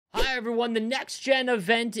everyone, the next gen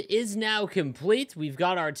event is now complete. We've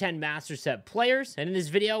got our 10 Master Set players, and in this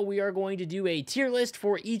video, we are going to do a tier list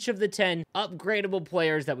for each of the 10 upgradable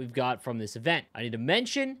players that we've got from this event. I need to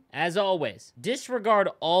mention, as always, disregard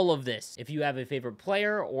all of this if you have a favorite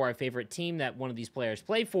player or a favorite team that one of these players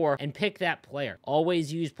play for, and pick that player.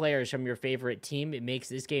 Always use players from your favorite team. It makes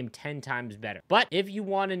this game 10 times better. But if you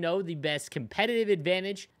want to know the best competitive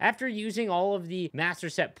advantage after using all of the Master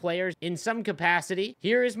Set players in some capacity,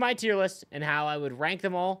 here is my tier list and how I would rank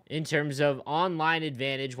them all in terms of online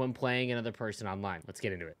advantage when playing another person online. Let's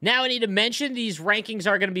get into it. Now I need to mention these rankings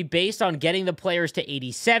are going to be based on getting the players to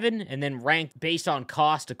 87 and then ranked based on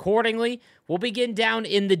cost accordingly. We'll begin down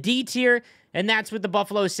in the D tier, and that's with the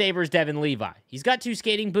Buffalo Sabres Devon Levi. He's got 2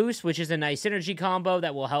 skating boosts, which is a nice synergy combo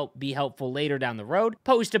that will be helpful later down the road.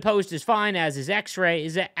 Post to post is fine, as is X-ray.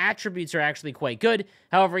 His attributes are actually quite good.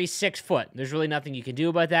 However, he's 6 foot. There's really nothing you can do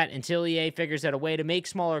about that until EA figures out a way to make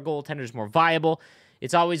smaller goaltenders more viable.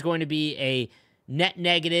 It's always going to be a net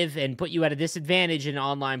negative and put you at a disadvantage in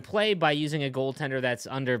online play by using a goaltender that's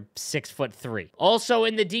under 6'3". Also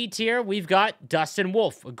in the D tier, we've got Dustin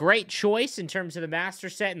Wolf, a great choice in terms of the Master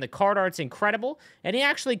Set, and the card art's incredible, and he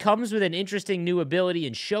actually comes with an interesting new ability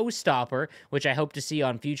in Showstopper, which I hope to see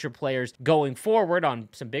on future players going forward on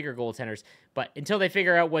some bigger goaltenders. But until they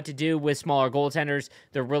figure out what to do with smaller goaltenders,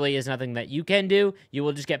 there really is nothing that you can do. You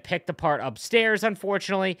will just get picked apart upstairs,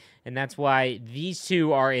 unfortunately, and that's why these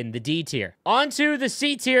two are in the D tier. On to the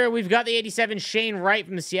C tier, we've got the 87 Shane Wright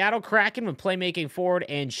from the Seattle Kraken with playmaking forward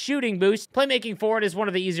and shooting boost. Playmaking forward is one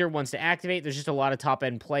of the easier ones to activate. There's just a lot of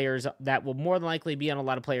top-end players that will more than likely be on a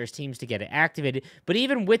lot of players' teams to get it activated. But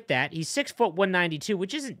even with that, he's 6 foot 192,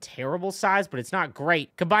 which isn't terrible size, but it's not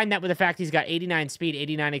great. Combine that with the fact he's got 89 speed,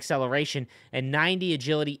 89 acceleration, and 90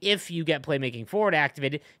 agility if you get playmaking forward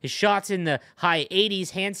activated. His shots in the high 80s,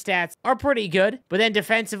 hand stats are pretty good, but then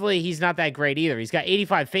defensively, he's not that great either. He's got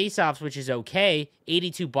 85 faceoffs, which is okay,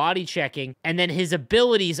 82 body checking, and then his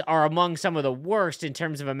abilities are among some of the worst in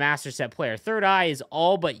terms of a Master Set player. Third Eye is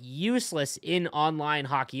all but useless in online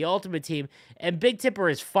Hockey Ultimate Team, and Big Tipper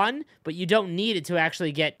is fun, but you don't need it to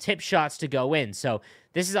actually get tip shots to go in, so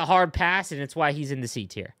this is a hard pass, and it's why he's in the C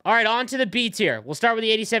tier. All right, on to the B tier. We'll start with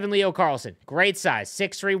the 87 Leo Carlsson. Great size,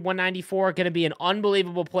 6'3", 194. Going to be an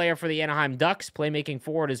unbelievable player for the Anaheim Ducks, playmaking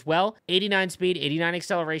forward as well. 89 speed, 89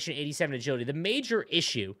 acceleration, 87 agility. The major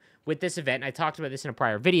issue with this event, and I talked about this in a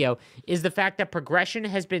prior video, is the fact that progression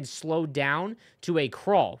has been slowed down to a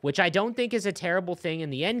crawl, which I don't think is a terrible thing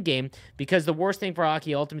in the end game, because the worst thing for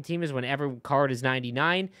Hockey Ultimate Team is when every card is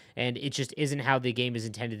 99, and it just isn't how the game is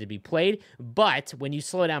intended to be played. But when you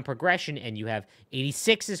slow down progression and you have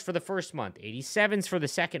 86s for the first month, 87s for the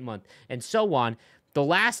second month, and so on, the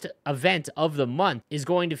last event of the month is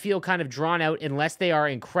going to feel kind of drawn out unless they are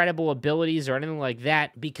incredible abilities or anything like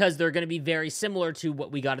that, because they're going to be very similar to what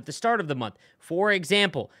we got at the start of the month. For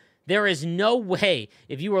example, there is no way,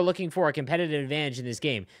 if you were looking for a competitive advantage in this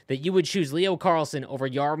game, that you would choose Leo Carlsson over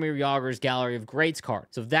Jaromir Jagr's Gallery of Greats card.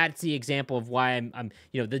 So that's the example of why I'm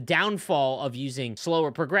the downfall of using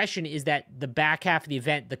slower progression is that the back half of the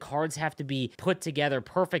event, the cards have to be put together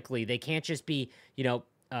perfectly. They can't just be,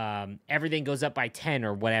 everything goes up by 10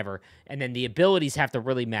 or whatever, and then the abilities have to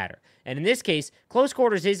really matter. And in this case, close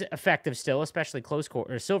quarters is effective still, especially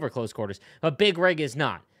silver close quarters, but Big Rig is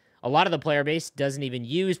not. A lot of the player base doesn't even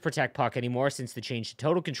use Protect Puck anymore since the change to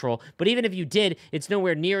Total Control, but even if you did, it's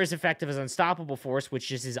nowhere near as effective as Unstoppable Force, which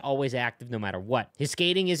just is always active no matter what. His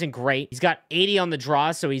skating isn't great. He's got 80 on the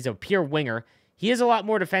draw, so he's a pure winger. He is a lot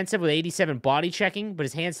more defensive with 87 body checking, but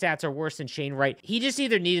his hand stats are worse than Shane Wright. He just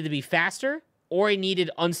either needed to be faster, or he needed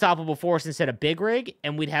Unstoppable Force instead of Big Rig,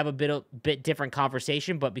 and we'd have a bit different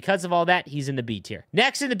conversation, but because of all that, he's in the B tier.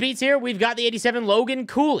 Next in the B tier, we've got the 87 Logan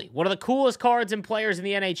Cooley, one of the coolest cards and players in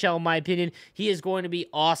the NHL, in my opinion. He is going to be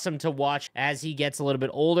awesome to watch as he gets a little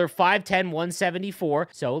bit older. 5'10", 174,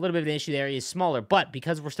 so a little bit of an issue there. He is smaller, but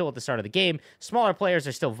because we're still at the start of the game, smaller players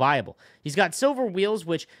are still viable. He's got silver wheels,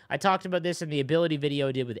 which I talked about this in the ability video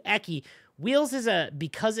I did with Eki. Wheels is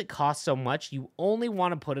because it costs so much, you only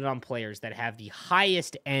want to put it on players that have the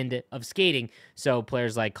highest end of skating. So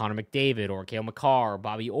players like Connor McDavid or Cale Makar or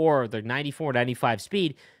Bobby Orr, they're 94, 95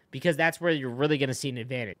 speed, because that's where you're really going to see an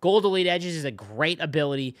advantage. Gold Elite Edges is a great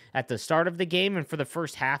ability at the start of the game and for the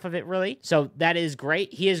first half of it, really. So that is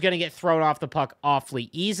great. He is going to get thrown off the puck awfully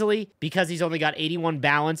easily because he's only got 81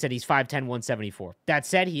 balance and he's 5'10", 174. That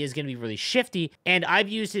said, he is going to be really shifty, and I've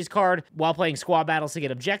used his card while playing squad battles to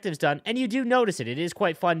get objectives done, and you do notice it. It is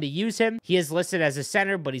quite fun to use him. He is listed as a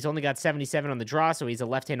center, but he's only got 77 on the draw, so he's a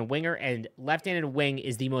left-handed winger, and left-handed wing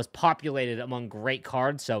is the most populated among great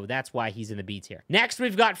cards, so that's why he's in the B tier. Next,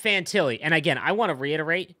 we've got Fantilli. And again, I want to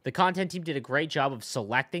reiterate, the content team did a great job of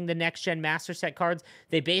selecting the next-gen Master Set cards.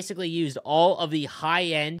 They basically used all of the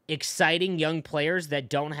high-end, exciting young players that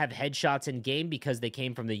don't have headshots in game because they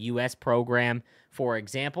came from the US program, for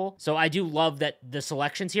example. So I do love that the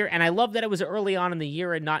selections here, and I love that it was early on in the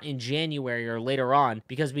year and not in January or later on,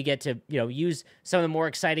 because we get to, use some of the more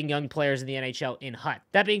exciting young players in the NHL in HUT.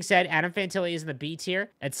 That being said, Adam Fantilli is in the B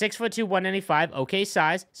tier at 6'2", 195, okay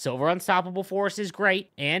size. Silver Unstoppable Force is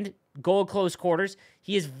great, and gold close quarters.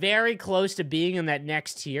 He is very close to being in that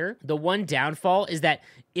next tier. The one downfall is that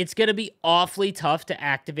it's going to be awfully tough to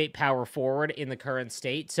activate power forward in the current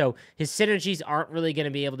state, so his synergies aren't really going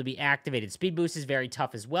to be able to be activated. Speed boost is very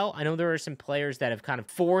tough as well. I know there are some players that have kind of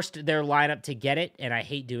forced their lineup to get it, and I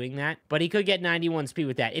hate doing that, but he could get 91 speed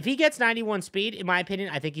with that. If he gets 91 speed, in my opinion,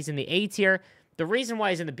 I think he's in the A tier. The reason why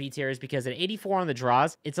he's in the B tier is because at 84 on the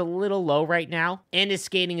draws, it's a little low right now, and his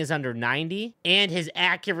skating is under 90, and his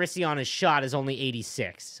accuracy on his shot is only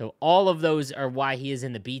 86. So all of those are why he is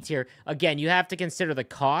in the B tier. Again, you have to consider the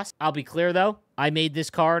cost. I'll be clear though, I made this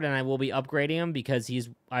card and I will be upgrading him because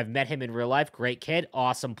I've met him in real life. Great kid,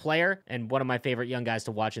 awesome player, and one of my favorite young guys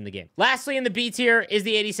to watch in the game. Lastly, in the B tier is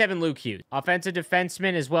the 87 Luke Hughes. Offensive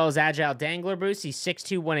defenseman as well as agile dangler boost. He's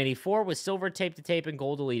 6'2", 184 with silver tape-to-tape and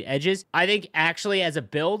gold elite edges. I think actually as a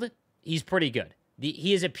build, he's pretty good.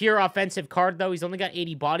 He is a pure offensive card, though. He's only got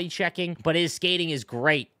 80 body checking, but his skating is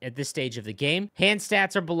great at this stage of the game. Hand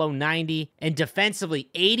stats are below 90, and defensively,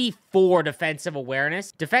 84 defensive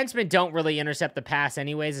awareness. Defensemen don't really intercept the pass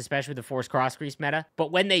anyways, especially with the forced cross-crease meta,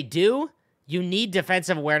 but when they do, you need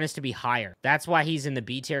defensive awareness to be higher. That's why he's in the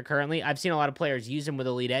B tier currently. I've seen a lot of players use him with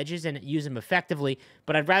elite edges and use him effectively,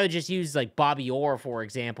 but I'd rather just use like Bobby Orr, for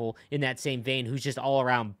example, in that same vein, who's just all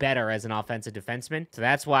around better as an offensive defenseman. So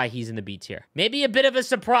that's why he's in the B tier. Maybe a bit of a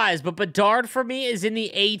surprise, but Bedard for me is in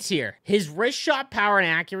the A tier. His wrist shot power and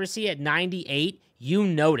accuracy at 98, you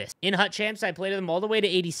notice. In HUT Champs, I played him all the way to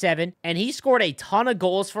 87, and he scored a ton of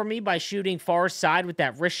goals for me by shooting far side with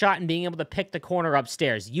that wrist shot and being able to pick the corner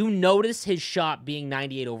upstairs. You notice his shot being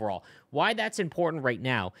 98 overall. Why that's important right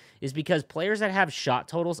now is because players that have shot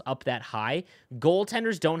totals up that high,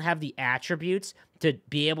 goaltenders don't have the attributes to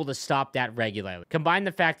be able to stop that regularly. Combine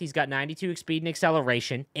the fact he's got 92 speed and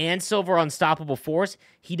acceleration and silver unstoppable force,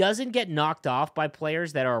 he doesn't get knocked off by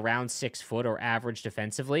players that are around 6 foot or average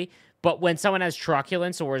defensively. But when someone has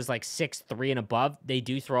truculence or is like 6'3" and above, they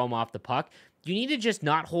do throw him off the puck. You need to just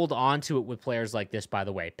not hold on to it with players like this, by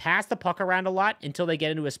the way. Pass the puck around a lot until they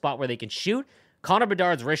get into a spot where they can shoot. Connor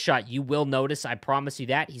Bedard's wrist shot, you will notice. I promise you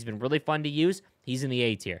that. He's been really fun to use. He's in the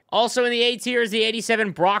A tier. Also in the A tier is the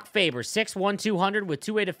 87 Brock Faber, 6'1", 200 with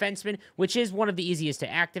two-way defenseman, which is one of the easiest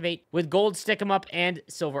to activate. With gold Stick 'em Up and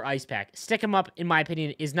silver Ice Pack. Stick 'em Up, in my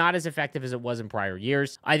opinion, is not as effective as it was in prior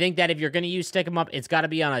years. I think that if you're going to use Stick 'em Up, it's got to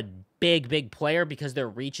be on a big player because their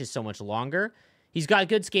reach is so much longer. He's got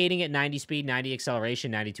good skating at 90 speed, 90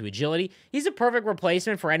 acceleration, 92 agility. He's a perfect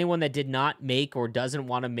replacement for anyone that did not make or doesn't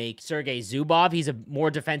want to make Sergei Zubov. He's a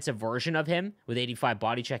more defensive version of him with 85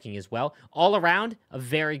 body checking as well. All around, a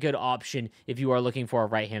very good option if you are looking for a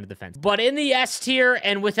right-handed defense. But in the S tier,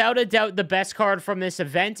 and without a doubt the best card from this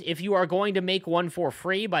event, if you are going to make one for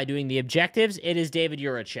free by doing the objectives, it is David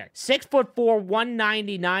Jiricek. 6'4",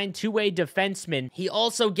 199, two-way defenseman. He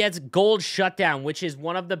also gets gold shutdown, which is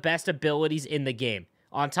one of the best abilities in the game.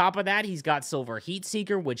 On top of that, he's got Silver Heat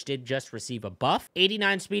Seeker, which did just receive a buff.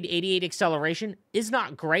 89 speed, 88 acceleration is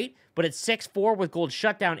not great, but at 6'4" with gold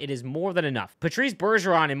shutdown, it is more than enough. Patrice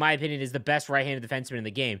Bergeron, in my opinion, is the best right-handed defenseman in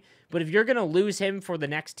the game. But if you're going to lose him for the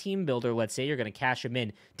next team builder, let's say you're going to cash him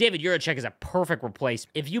in, David Jiricek is a perfect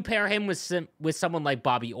replacement. If you pair him with someone like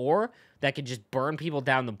Bobby Orr, that can just burn people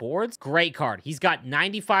down the boards, great card. He's got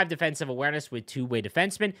 95 defensive awareness with two-way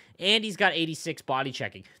defenseman, and he's got 86 body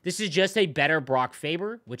checking. This is just a better Brock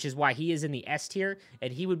Faber, which is why he is in the S tier,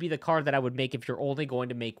 and he would be the card that I would make if you're only going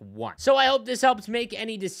to make one. So I hope this helps make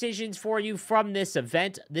any decisions for you from this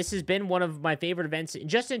event. This has been one of my favorite events,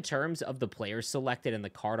 just in terms of the players selected and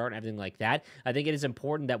the card art and everything like that. I think it is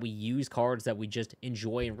important that we use cards that we just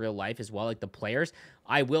enjoy in real life as well, like the players.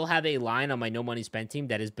 I will have a line on my No Money Spent team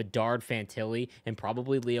that is Bedard, Fantilli, and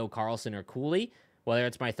probably Leo Carlsson or Cooley. Whether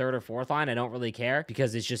it's my third or fourth line, I don't really care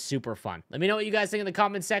because it's just super fun. Let me know what you guys think in the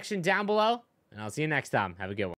comment section down below, and I'll see you next time. Have a good one.